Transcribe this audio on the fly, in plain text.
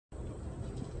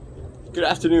Good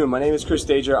afternoon. My name is Chris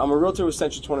Dager. I'm a realtor with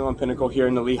Central 21 Pinnacle here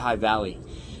in the Lehigh Valley.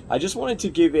 I just wanted to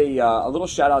give a little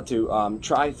shout out to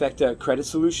Trifecta Credit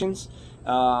Solutions.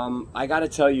 I got to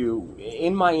tell you,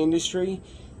 in my industry,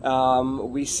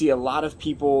 we see a lot of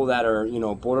people that are,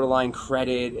 borderline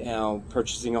credit,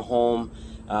 purchasing a home,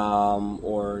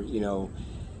 or,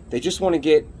 they just want to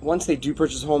get, once they do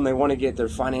purchase a home, they want to get their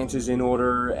finances in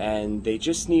order, and they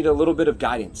just need a little bit of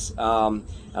guidance.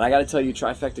 And I got to tell you,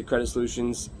 Trifecta Credit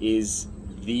Solutions is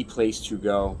the place to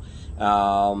go.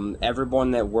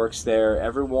 Everyone that works there,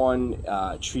 everyone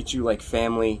treats you like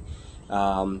family.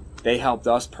 They helped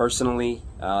us personally,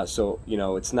 so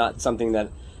it's not something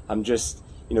that I'm just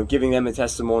giving them a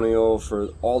testimonial for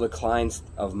all the clients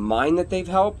of mine that they've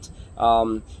helped.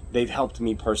 They've helped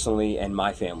me personally and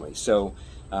my family. So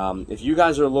if you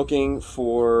guys are looking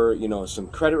for some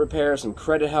credit repair, some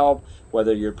credit help,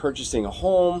 whether you're purchasing a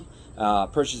home,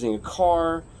 purchasing a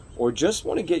car, or just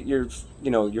want to get your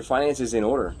your finances in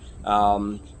order,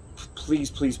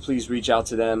 please reach out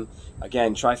to them.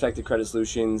 Again, Trifecta Credit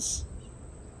Solutions,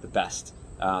 the best.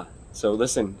 So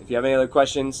listen, if you have any other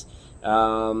questions,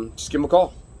 just give them a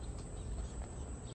call.